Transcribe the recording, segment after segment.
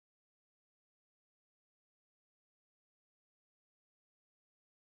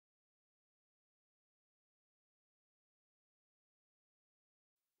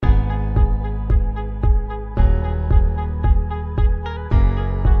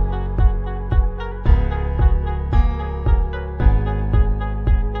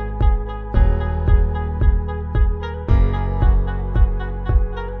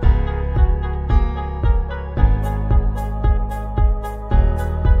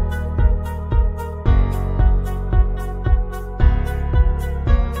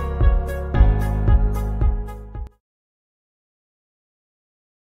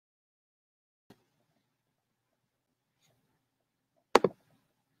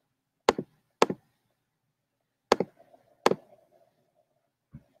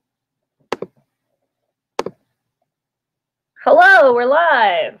Hello, we're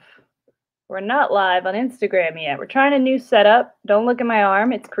live. We're not live on Instagram yet. We're trying a new setup. Don't look at my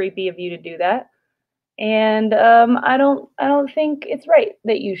arm. It's creepy of you to do that. And I don't think it's right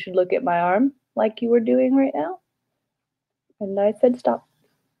that you should look at my arm like you were doing right now. And I said stop.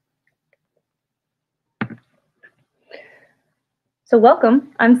 So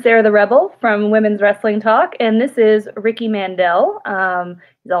welcome. I'm Sarah the Rebel from Women's Wrestling Talk, and this is Ricky Mandel.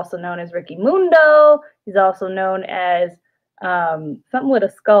 He's also known as Ricky Mundo. He's also known as something with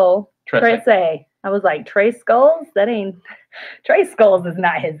a skull. Trece. I was like, Trey Skulls? That ain't... Trey Skulls is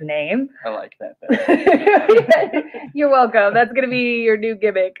not his name. I like that. You're welcome. That's going to be your new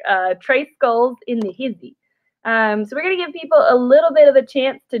gimmick. Trey Skulls in the hizzy. So we're going to give people a little bit of a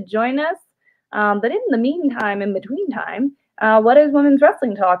chance to join us. But in the meantime, in between time, what is Women's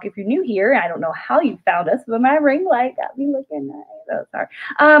Wrestling Talk? If you're new here, I don't know how you found us, but my ring light got me looking. Oh, sorry.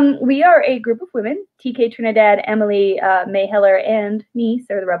 We are a group of women, TK Trinidad, Emily May Heller, and me,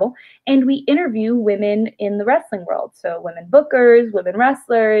 Sarah the Rebel, and we interview women in the wrestling world. So women bookers, women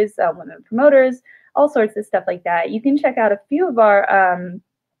wrestlers, women promoters, all sorts of stuff like that. You can check out a few of our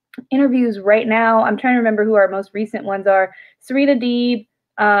interviews right now. I'm trying to remember who our most recent ones are. Serena Deeb,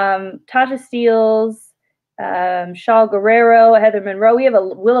 Tasha Steeles, Shaw Guerrero, Heather Monroe. We have a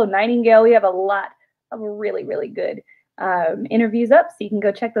Willow Nightingale. We have a lot of really, really good interviews up. So you can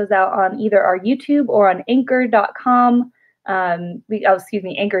go check those out on either our YouTube or on anchor.com. Anchor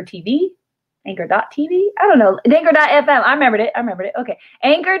TV. Anchor.tv? I don't know. Anchor.fm. I remembered it. Okay.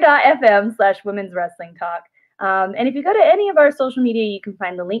 Anchor.fm/Women's Wrestling Talk. And if you go to any of our social media, you can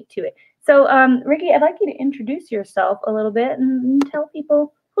find the link to it. So, Ricky, I'd like you to introduce yourself a little bit and tell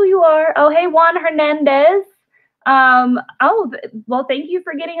people who you are. Oh, hey, Juan Hernandez. Well, thank you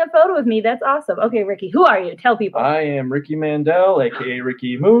for getting a photo of me. That's awesome. Okay, Ricky, who are you? Tell people. I am Ricky Mandel, aka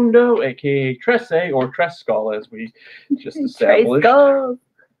Ricky Mundo, aka Trece, or Treskull, as we just established. From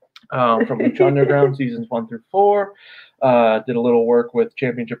Lucha Underground seasons 1 through 4. Did a little work with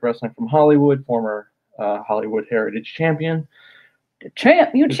Championship Wrestling from Hollywood, former Hollywood Heritage Champion.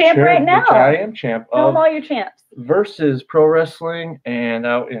 You champ right now. I am champ. Tell them all your champs. Versus Pro Wrestling, and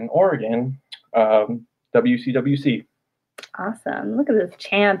out in Oregon, WCWC. Awesome. Look at this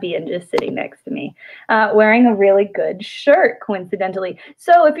champion just sitting next to me, wearing a really good shirt, coincidentally.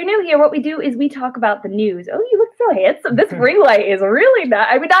 So if you're new here, what we do is we talk about the news. Oh, you look so handsome. This ring light is really not,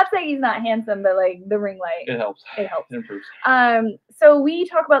 I mean, not saying he's not handsome, but like the ring light. It helps. It helps. It improves. So we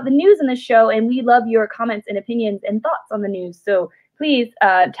talk about the news in this show, and we love your comments and opinions and thoughts on the news. So please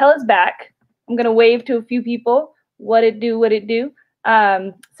tell us back. I'm going to wave to a few people. What it do.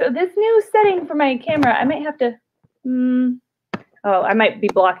 So this new setting for my camera, I might have to, I might be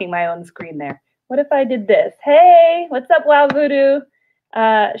blocking my own screen there. What if I did this? Hey, what's up, Wow Voodoo?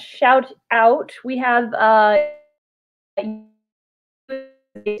 Shout out. We have, oh wait,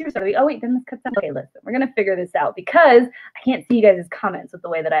 then this cuts out. Okay, listen, we're going to figure this out because I can't see you guys' comments with the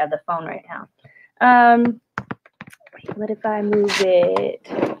way that I have the phone right now. What if I move it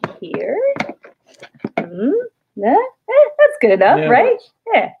here? That's good enough, yeah, right?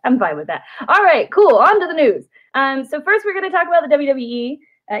 Yeah, I'm fine with that. All right, cool. On to the news. So first we're going to talk about the WWE.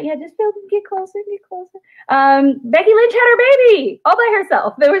 Just get closer. Becky Lynch had her baby all by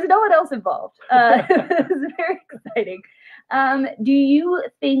herself. There was no one else involved. It was very exciting. Do you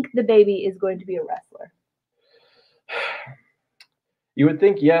think the baby is going to be a wrestler? You would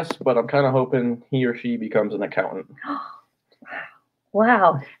think yes, but I'm kind of hoping he or she becomes an accountant.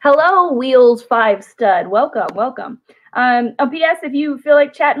 Wow. Hello, Wheels 5 Stud. Welcome. P.S. if you feel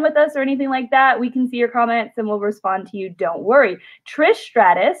like chatting with us or anything like that, we can see your comments and we'll respond to you. Don't worry. Trish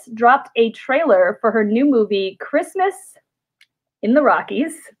Stratus dropped a trailer for her new movie, Christmas in the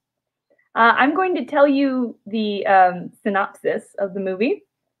Rockies. I'm going to tell you the synopsis of the movie.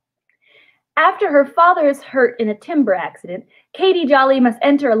 After her father is hurt in a timber accident, Katie Jolly must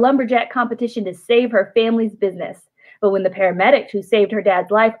enter a lumberjack competition to save her family's business. But when the paramedic who saved her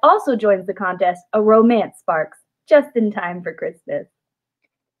dad's life also joins the contest, a romance sparks just in time for Christmas.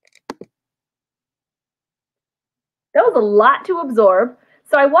 That was a lot to absorb.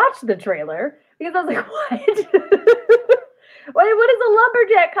 So I watched the trailer because I was like, what? What does a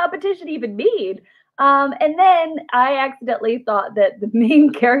lumberjack competition even mean? And then I accidentally thought that the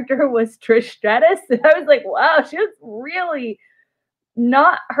main character was Trish Stratus. And I was like, wow, she was really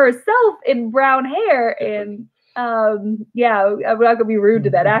not herself in brown hair. And I'm not gonna be rude to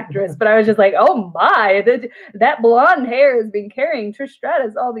that actress, but I was just like, oh my, that blonde hair has been carrying Trish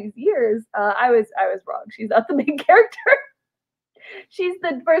Stratus all these years. I was wrong. She's not the main character. She's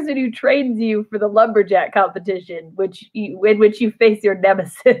the person who trains you for the lumberjack competition, in which you face your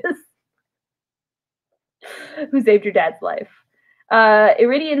nemesis, who saved your dad's life.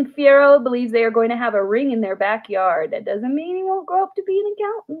 Iridian Fierro believes they are going to have a ring in their backyard. That doesn't mean he won't grow up to be an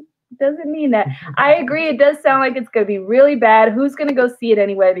accountant. Doesn't mean that. I agree. It does sound like it's going to be really bad. Who's going to go see it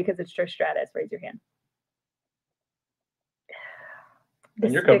anyway because it's Trish Stratus? Raise your hand.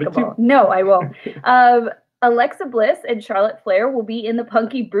 And you're coming too. No, I won't. Alexa Bliss and Charlotte Flair will be in the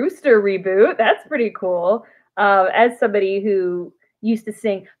Punky Brewster reboot. That's pretty cool. As somebody who used to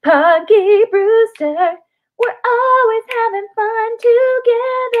sing Punky Brewster, we're always having fun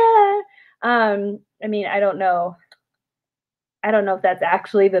together. I mean, I don't know if that's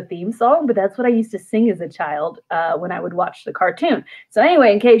actually the theme song, but that's what I used to sing as a child when I would watch the cartoon. So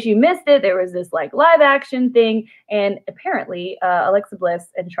anyway, in case you missed it, there was this like live action thing, and apparently Alexa Bliss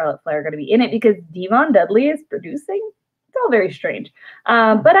and Charlotte Flair are going to be in it because Devon Dudley is producing. It's all very strange.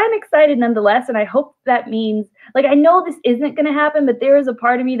 But I'm excited nonetheless, and I hope that means, like, I know this isn't going to happen, but there is a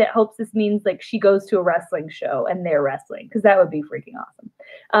part of me that hopes this means, like, she goes to a wrestling show and they're wrestling, because that would be freaking awesome.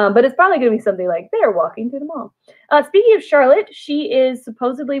 But it's probably going to be something like they're walking through the mall. Speaking of Charlotte, she is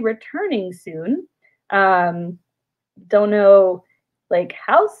supposedly returning soon. Don't know, like,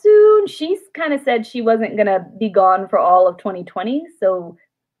 how soon. She's kind of said she wasn't going to be gone for all of 2020, so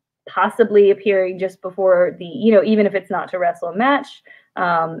possibly appearing just before the, even if it's not to wrestle a match,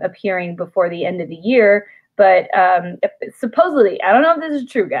 appearing before the end of the year. But supposedly, I don't know if this is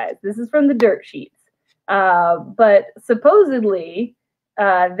true, guys. This is from the dirt sheets. But supposedly,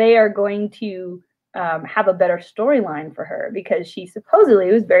 they are going to have a better storyline for her, because she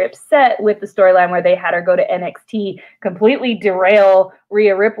supposedly was very upset with the storyline where they had her go to NXT, completely derail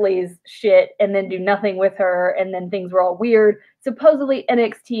Rhea Ripley's shit, and then do nothing with her, and then things were all weird. Supposedly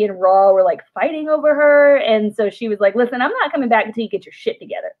NXT and Raw were like fighting over her, and so she was like, listen, I'm not coming back until you get your shit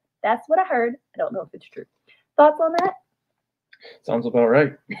together. That's what I heard. I don't know if it's true. Thoughts on that? Sounds about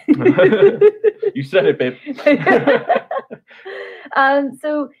right. You said it, babe.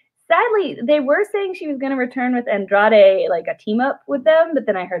 So sadly, they were saying she was going to return with Andrade, like a team up with them, but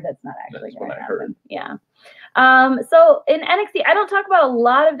then I heard that's not actually going to happen. Yeah. So in NXT, I don't talk about a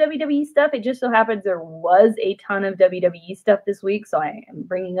lot of WWE stuff. It just so happens there was a ton of WWE stuff this week, so I am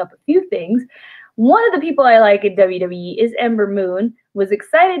bringing up a few things. One of the people I like in WWE is Ember Moon. Was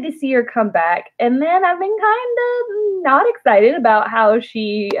excited to see her come back, and then I've been kind of not excited about how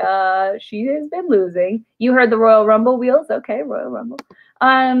she has been losing. You heard the Royal Rumble wheels, okay? Royal Rumble.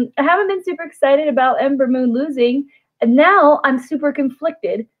 I haven't been super excited about Ember Moon losing, and now I'm super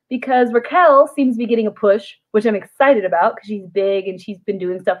conflicted because Raquel seems to be getting a push, which I'm excited about because she's big and she's been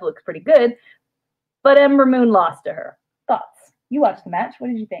doing stuff that looks pretty good. But Ember Moon lost to her. Thoughts? You watched the match. What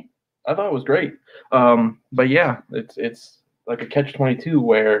did you think? I thought it was great. But yeah, it's like a catch-22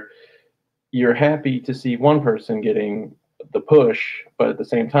 where you're happy to see one person getting the push, but at the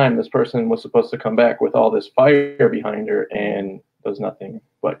same time, this person was supposed to come back with all this fire behind her and does nothing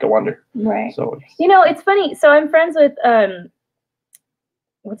but go under. Right. So it's funny. So I'm friends with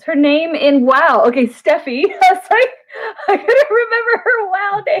what's her name in WoW? Okay, Steffi. I was like, I couldn't remember her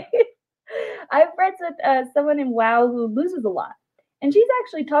WoW name. I'm friends with someone in WoW who loses a lot. And she's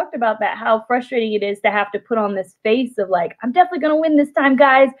actually talked about that, how frustrating it is to have to put on this face of like, I'm definitely going to win this time,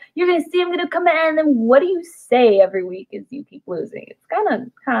 guys. You're going to see I'm going to come in. And then what do you say every week as you keep losing? It's kind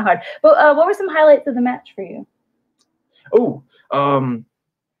of hard. But what were some highlights of the match for you? Oh,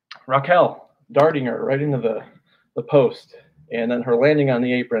 Raquel darting her right into the post, and then her landing on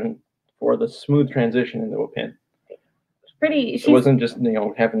the apron for the smooth transition into a pin. It wasn't just,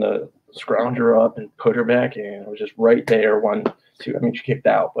 having to scrounge her up and put her back in. It was just right there, 1, 2. I mean, she kicked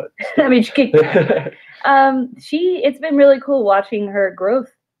out, but she kicked out. It's been really cool watching her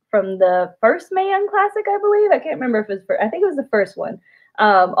growth from the first Mae Young Classic, I believe. I can't remember if it was I think it was the first one.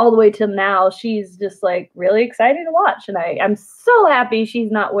 All the way till now, she's just like really excited to watch, and I'm so happy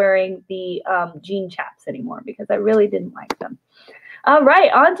she's not wearing the jean chaps anymore because I really didn't like them. All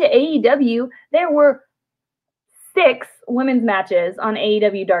right, on to AEW. There were 6 women's matches on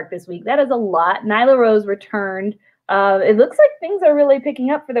AEW Dark this week. That is a lot. Nyla Rose returned. It looks like things are really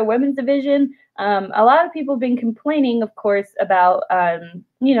picking up for the women's division. A lot of people have been complaining, of course, about the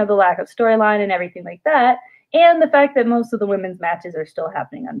lack of storyline and everything like that, and the fact that most of the women's matches are still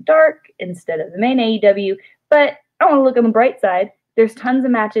happening on Dark instead of the main AEW. But I want to look on the bright side. There's tons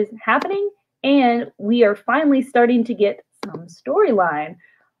of matches happening, and we are finally starting to get some storyline.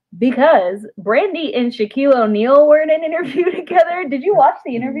 Because Brandy and Shaquille O'Neal were in an interview together. Did you watch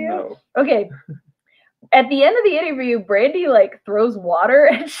the interview? No. Okay. At the end of the interview, Brandy like throws water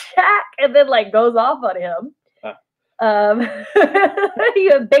at Shaq and then like goes off on him.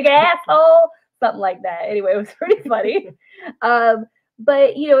 You a big asshole, something like that. Anyway, it was pretty funny. But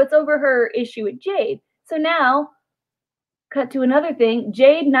it's over her issue with Jade. So now cut to another thing.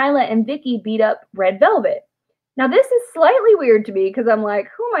 Jade, Nyla, and Vicky beat up Red Velvet. Now, this is slightly weird to me because I'm like,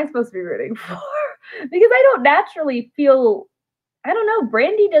 who am I supposed to be rooting for? Because I don't naturally feel, I don't know,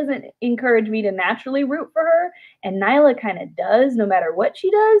 Brandy doesn't encourage me to naturally root for her, and Nyla kind of does no matter what she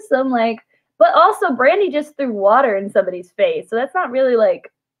does. So I'm like, but also Brandy just threw water in somebody's face, so that's not really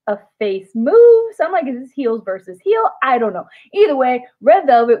like a face move. So I'm like, is this heels versus heel? I don't know. Either way, Red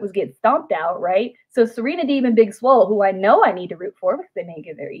Velvet was getting stomped out, right? So Serena Deeb and Big Swole, who I know I need to root for because they make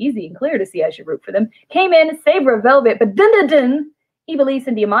it very easy and clear to see I should root for them, came in, saved Red Velvet, but Ivelisse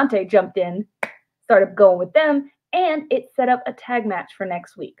and Diamante jumped in, started going with them, and it set up a tag match for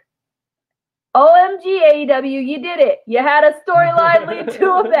next week. OMG, AEW, you did it. You had a storyline lead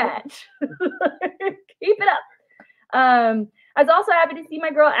to a match. Keep it up. I was also happy to see my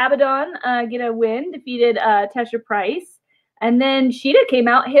girl Abaddon get a win, defeated Tesha Price. And then Sheeta came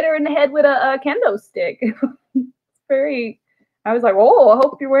out, hit her in the head with a kendo stick. I was like, oh, I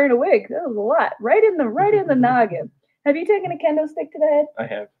hope you're wearing a wig. That was a lot. Right in the noggin. Have you taken a kendo stick to the head? I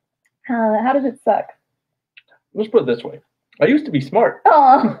have. How does it suck? Let's put it this way. I used to be smart.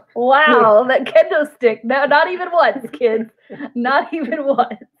 Oh, wow. That kendo stick. No, not even once, kids. Not even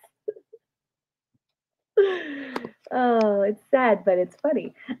once. Oh, it's sad, but it's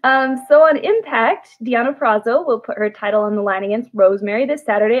funny. So on Impact, Deonna Purrazzo will put her title on the line against Rosemary this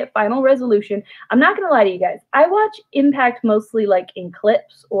Saturday at Final Resolution. I'm not going to lie to you guys. I watch Impact mostly like in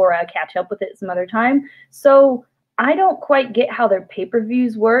clips or catch up with it some other time. So I don't quite get how their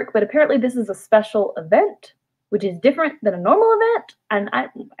pay-per-views work, but apparently this is a special event, which is different than a normal event, and I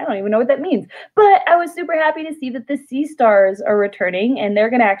don't even know what that means. But I was super happy to see that the Sea Stars are returning, and they're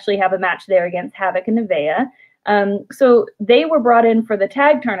going to actually have a match there against Havoc and Nevaeh. So they were brought in for the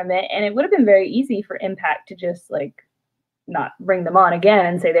tag tournament, and it would have been very easy for Impact to just like not bring them on again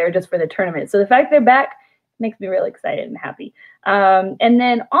and say they're just for the tournament. So the fact they're back makes me really excited and happy. And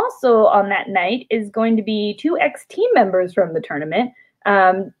then also on that night is going to be 2 ex-team members from the tournament,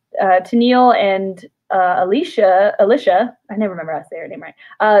 Tenille and Alicia, I never remember how to say her name right.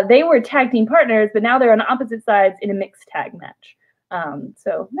 They were tag team partners, but now they're on opposite sides in a mixed tag match.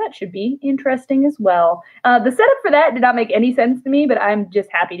 So that should be interesting as well. The setup for that did not make any sense to me, but I'm just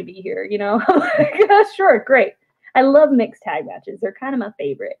happy to be here, you know? Sure, great. I love mixed tag matches. They're kind of my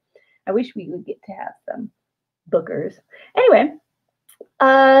favorite. I wish we would get to have some bookers. Anyway,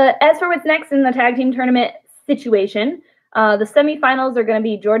 as for what's next in the tag team tournament situation, the semifinals are going to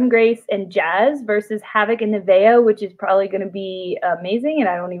be Jordynne Grace and Jazz versus Havoc and Nevaeh, which is probably going to be amazing, and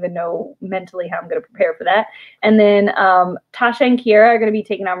I don't even know mentally how I'm going to prepare for that. And then Tasha and Kiera are going to be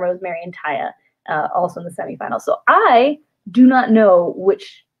taking on Rosemary and Taya, also in the semifinals. So I do not know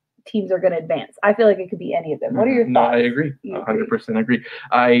which teams are going to advance. I feel like it could be any of them. What are your thoughts? No, I agree. 100% agree.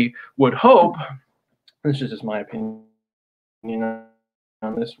 I would hope, this is just my opinion,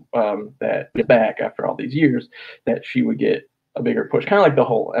 on this, that back after all these years, that she would get a bigger push, kind of like the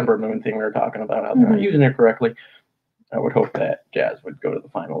whole Ember Moon thing we were talking about. How they're not using it correctly. I would hope that Jazz would go to the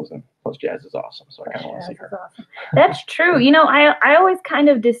finals, and plus Jazz is awesome, so I kind of want to see her. Awesome. That's true. You know, I always kind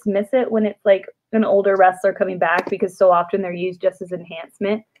of dismiss it when it's like an older wrestler coming back because so often they're used just as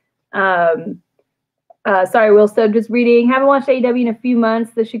enhancement. Sorry, Will Sub, just reading. Haven't watched AEW in a few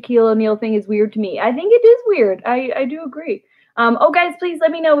months. The Shaquille O'Neal thing is weird to me. I think it is weird. I do agree. Oh, guys, please let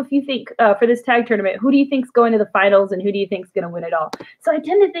me know if you think for this tag tournament, who do you think's going to the finals and who do you think's going to win it all? So I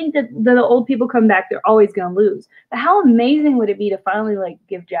tend to think that the old people come back, they're always going to lose. But how amazing would it be to finally like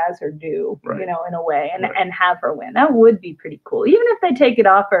give Jazz her due, you know, in a way, and have her win? That would be pretty cool, even if they take it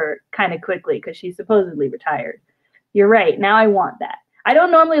off her kind of quickly because she's supposedly retired. You're right. Now I want that. I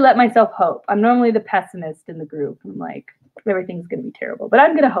don't normally let myself hope. I'm normally the pessimist in the group. I'm like, everything's going to be terrible, but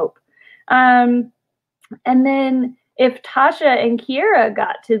I'm going to hope. And then if Tasha and Kiera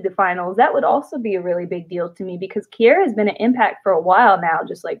got to the finals, that would also be a really big deal to me because Kiera has been an Impact for a while now,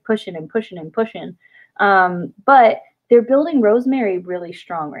 just like pushing and pushing and pushing. But they're building Rosemary really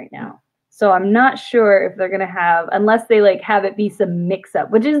strong right now. So I'm not sure if they're going to have, unless they like have it be some mix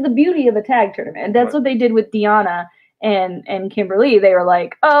up, which is the beauty of a tag tournament. And that's what they did with Deonna and Kimberly. They were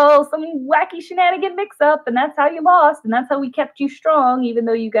like, oh, some wacky shenanigan mix up, and that's how you lost, and that's how we kept you strong, even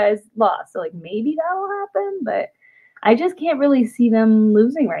though you guys lost. So like maybe that'll happen, but I just can't really see them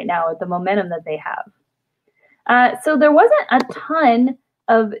losing right now with the momentum that they have. So there wasn't a ton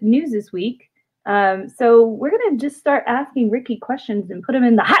of news this week. So we're going to just start asking Ricky questions and put him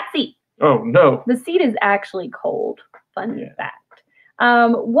in the hot seat. Oh, no. The seat is actually cold. Fun fact.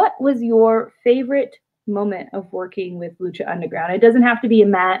 What was your favorite moment of working with Lucha Underground? It doesn't have to be a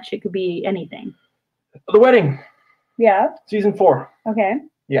match. It could be anything. The wedding. Yeah. Season 4. Okay.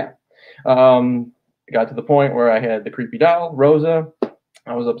 Yeah. it got to the point where I had the creepy doll, Rosa.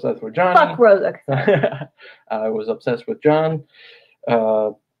 I was obsessed with Johnny. Fuck Rosa. I was obsessed with John.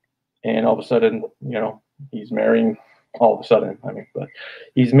 And all of a sudden, you know, he's marrying. All of a sudden, I mean, but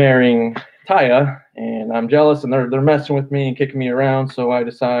he's marrying Taya, and I'm jealous, and they're messing with me and kicking me around. So I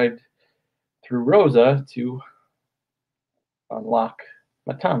decide through Rosa to unlock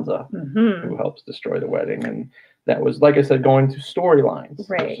Matanza, who helps destroy the wedding, and that was, like I said, going to storylines.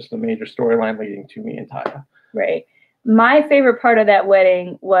 Right. It was just a major storyline leading to me and Taya. Right. My favorite part of that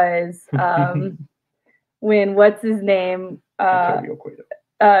wedding was when what's his name? Antonio Cueto.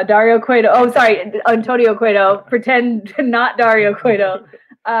 Dario Cueto. Oh, sorry, Antonio Cueto. Pretend not Dario Cueto.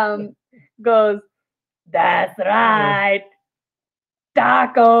 Goes, that's right,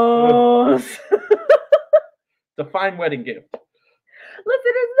 tacos. It's a fine wedding gift.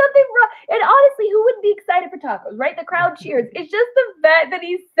 Listen, there's nothing wrong. And honestly, who wouldn't be excited for tacos, right? The crowd cheers. It's just the fact that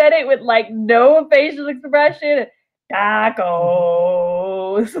he said it with like no facial expression.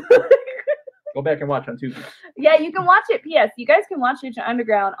 Tacos. Go back and watch on Tubi. Yeah, you can watch it. P.S. You guys can watch Lucha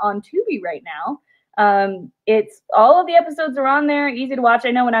Underground on Tubi right now. It's all of the episodes are on there, easy to watch.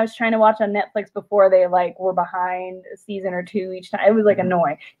 I know when I was trying to watch on Netflix before, they like were behind a season or two each time. It was like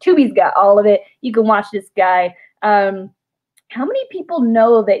annoying. Tubi's got all of it. You can watch this guy. How many people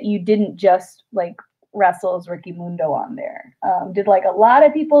know that you didn't just like wrestle as Ricky Mundo on there? Did like a lot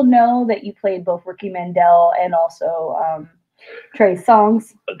of people know that you played both Ricky Mandel and also Trey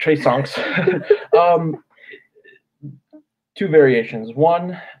Songz? Trey Songz. Two variations.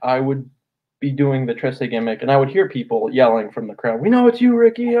 One, I would be doing the Trece gimmick, and I would hear people yelling from the crowd, "We know it's you,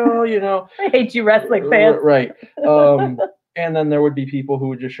 Ricky!" Oh, you know. I hate you, wrestling fans. Right. And then there would be people who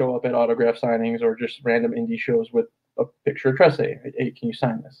would just show up at autograph signings or just random indie shows with a picture of Trece. Hey, can you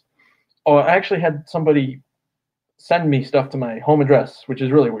sign this? Oh, I actually had somebody send me stuff to my home address, which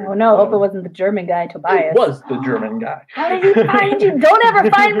is really weird. Oh no, hope it wasn't the German guy, Tobias. It was the German guy. How did he find you? Don't ever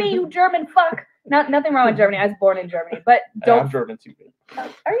find me, you German fuck. Nothing wrong with Germany. I was born in Germany, but don't. I'm German too.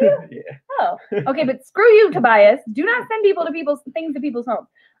 Are you? Yeah. Oh, okay, but screw you, Tobias. Do not send things to people's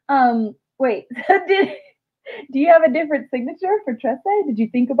homes. Wait, do you have a different signature for Trece? Did you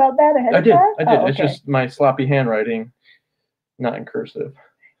think about that ahead of time? I did. Oh, okay. It's just my sloppy handwriting, not in cursive.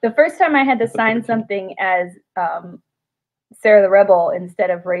 The first time I had to sign something as Sarah the Rebel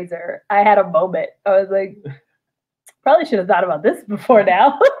instead of Razor, I had a moment. I was like, probably should have thought about this before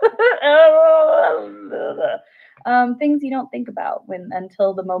now. Things you don't think about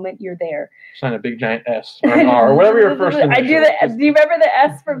until the moment you're there. Sign a big giant S or an R or whatever your first initial. I do that. Do you remember the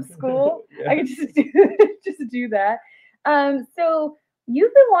S from school? Yeah. I could just do that. So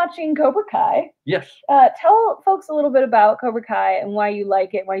you've been watching Cobra Kai. Yes. Tell folks a little bit about Cobra Kai and why you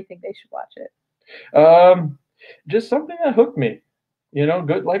like it, why you think they should watch it. Just something that hooked me. You know,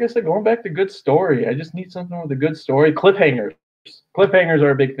 good. Like I said, going back to good story. I just need something with a good story. Cliffhangers. Cliffhangers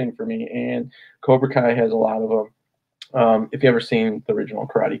are a big thing for me, and Cobra Kai has a lot of them. If you ever seen the original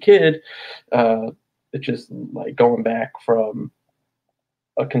Karate Kid, it's just like going back from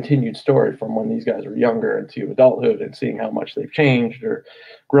a continued story from when these guys were younger into adulthood and seeing how much they've changed or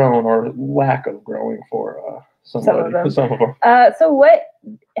grown or lack of growing for some of them. So what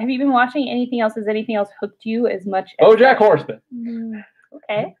have you been watching? Anything else? Has anything else hooked you as much as BoJack Horseman?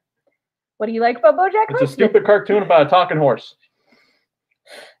 Okay. What do you like about BoJack Horseman? It's a stupid cartoon about a talking horse.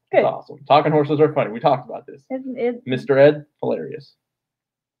 Good. It's awesome. Talking horses are funny. We talked about this. Mr. Ed, hilarious.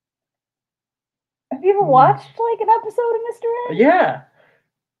 Have you ever watched like an episode of Mr. Ed? Yeah.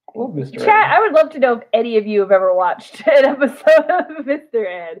 I love Mr. Ed. Chat, I would love to know if any of you have ever watched an episode of Mr.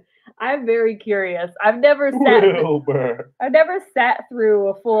 Ed. I'm very curious. I've never sat through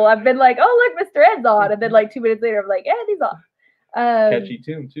a full. I've been like, oh look, Mr. Ed's on, and then like 2 minutes later, I'm like, he's off. Catchy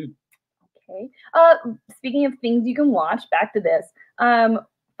tune too. Okay. Speaking of things you can watch, back to this.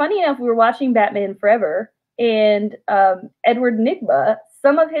 Funny enough, we were watching Batman Forever, and Edward Nygma,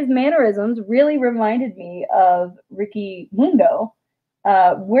 some of his mannerisms really reminded me of Ricky Mundo.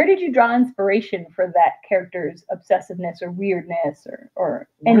 Where did you draw inspiration for that character's obsessiveness or weirdness or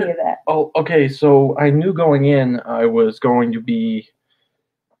any of that? Oh, okay. So I knew going in I was going to be.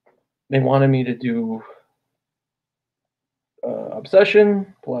 They wanted me to do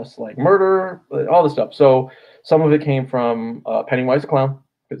obsession plus like murder, all this stuff. So some of it came from Pennywise the Clown,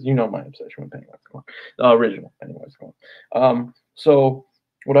 because you know my obsession with Pennywise the Clown, the original Pennywise the Clown. So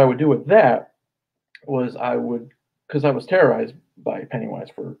what I would do with that was because I was terrorized by Pennywise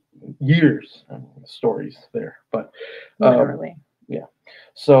for years. Stories there, but literally, yeah.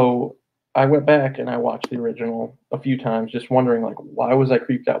 So I went back and I watched the original a few times, just wondering like, why was I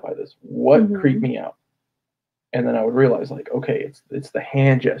creeped out by this? What creeped me out? and then I would realize, like, okay, it's the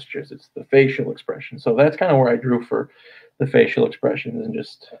hand gestures, it's the facial expression. So that's kind of where I drew for the facial expressions and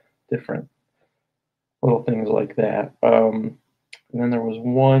just different little things like that. And then there was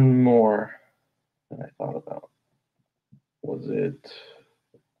one more that I thought about. Was it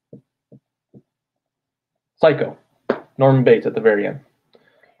Psycho? Norman Bates at the very end,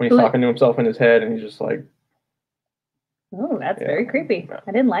 when he's talking to himself in his head, and he's just like, oh, that's very creepy. Yeah.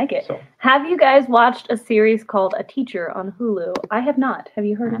 I didn't like it. So. Have you guys watched a series called A Teacher on Hulu? I have not. Have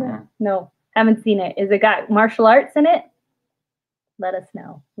you heard of it? No, haven't seen it. Is it got martial arts in it? Let us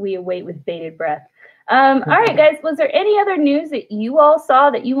know. We await with bated breath. All right, guys. Was there any other news that you all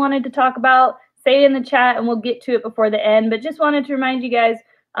saw that you wanted to talk about? Say it in the chat, and we'll get to it before the end. But just wanted to remind you guys,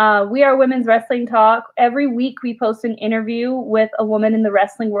 we are Women's Wrestling Talk. Every week we post an interview with a woman in the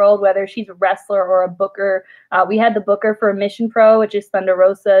wrestling world, whether she's a wrestler or a booker. We had the booker for Mission Pro, which is Thunder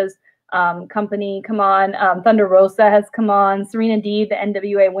Rosa's company, come on. Thunder Rosa has come on. Serena Deeb, the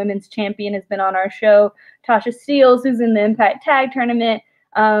NWA Women's Champion, has been on our show. Tasha Steeles, who's in the Impact Tag Tournament.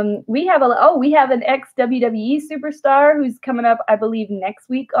 We have an ex-WWE superstar who's coming up, I believe, next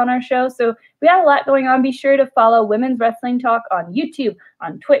week on our show. So we got a lot going on. Be sure to follow Women's Wrestling Talk on YouTube,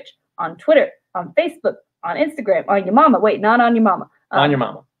 on Twitch, on Twitter, on Facebook, on Instagram, on your mama. Wait, not on your mama. On your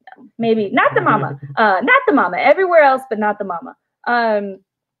mama. Maybe not the mama. Not the mama. Everywhere else, but not the mama.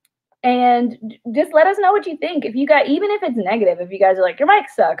 And just let us know what you think. If you got, even if it's negative, if you guys are like, your mic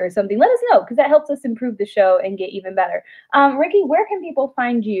suck or something, let us know, because that helps us improve the show and get even better. Ricky, where can people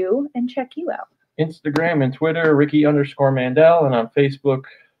find you and check you out? Instagram and Twitter, Ricky_Mandel, and on Facebook,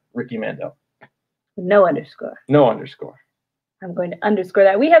 Ricky Mandel. No underscore. No underscore. I'm going to underscore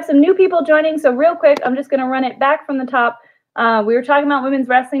that. We have some new people joining, so real quick, I'm just going to run it back from the top. We were talking about women's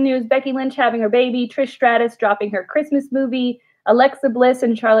wrestling news. Becky Lynch having her baby. Trish Stratus dropping her Christmas movie. Alexa Bliss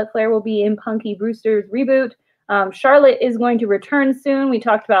and Charlotte Flair will be in Punky Brewster's reboot. Charlotte is going to return soon. We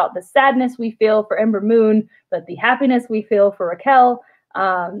talked about the sadness we feel for Ember Moon, but the happiness we feel for Raquel.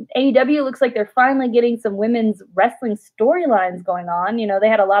 AEW looks like they're finally getting some women's wrestling storylines going on. You know, they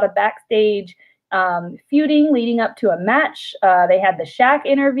had a lot of backstage feuding leading up to a match. They had the Shaq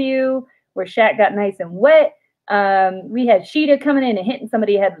interview where Shaq got nice and wet. We had Sheeta coming in and hitting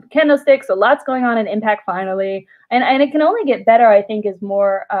somebody head with a kendo stick. So lots going on in Impact finally. And it can only get better, I think, as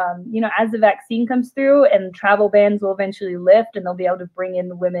more, as the vaccine comes through and travel bans will eventually lift and they'll be able to bring in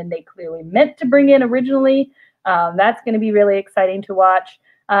the women they clearly meant to bring in originally. That's going to be really exciting to watch.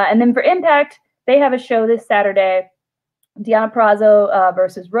 And then for Impact, they have a show this Saturday. Deonna Purrazzo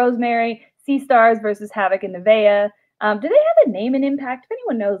versus Rosemary. Sea Stars versus Havoc and Nevaeh. Do they have a name in Impact? If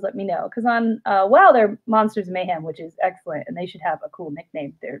anyone knows, let me know. Because on they're Monsters of Mayhem, which is excellent, and they should have a cool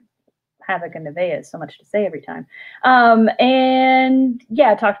nickname. They're Havoc and Nevaeh is so much to say every time. And yeah,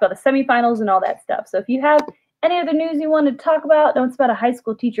 I talked about the semifinals and all that stuff. So if you have any other news you want to talk about, no, it's about a high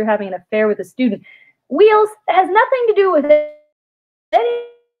school teacher having an affair with a student. Wheels has nothing to do with any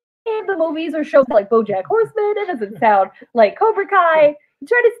of the movies or shows like BoJack Horseman. It doesn't sound like Cobra Kai.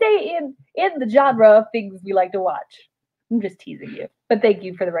 Try to stay in the genre of things we like to watch. I'm just teasing you, but thank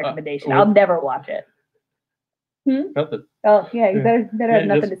you for the recommendation. I'll never watch it. Nothing. Oh yeah, you better have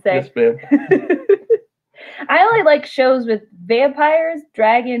nothing to say. Yes, ma'am. I only like shows with vampires,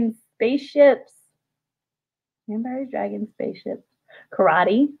 dragons, spaceships. Vampires, dragons, spaceships,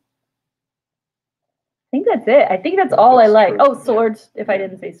 karate. I think that's it. I think that's all I like. Oh, swords, if I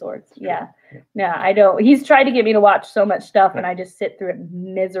didn't say swords. Yeah. Yeah, I don't. He's tried to get me to watch so much stuff, and I just sit through it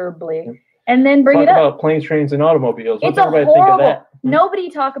miserably. And then bring it up. About planes, trains, and automobiles. It's a horrible. Nobody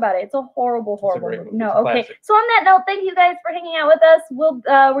talk about it. It's a horrible movie. No, okay. So on that note, thank you guys for hanging out with us.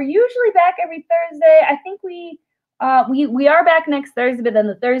 We're usually back every Thursday. I think we are back next Thursday, but then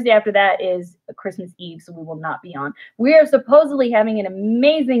the Thursday after that is Christmas Eve, so we will not be on. We are supposedly having an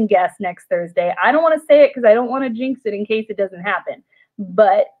amazing guest next Thursday. I don't want to say it because I don't want to jinx it in case it doesn't happen.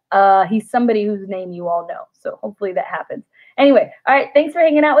 But he's somebody whose name you all know, so hopefully that happens. Anyway, all right, thanks for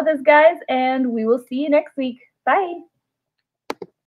hanging out with us, guys, and we will see you next week. Bye.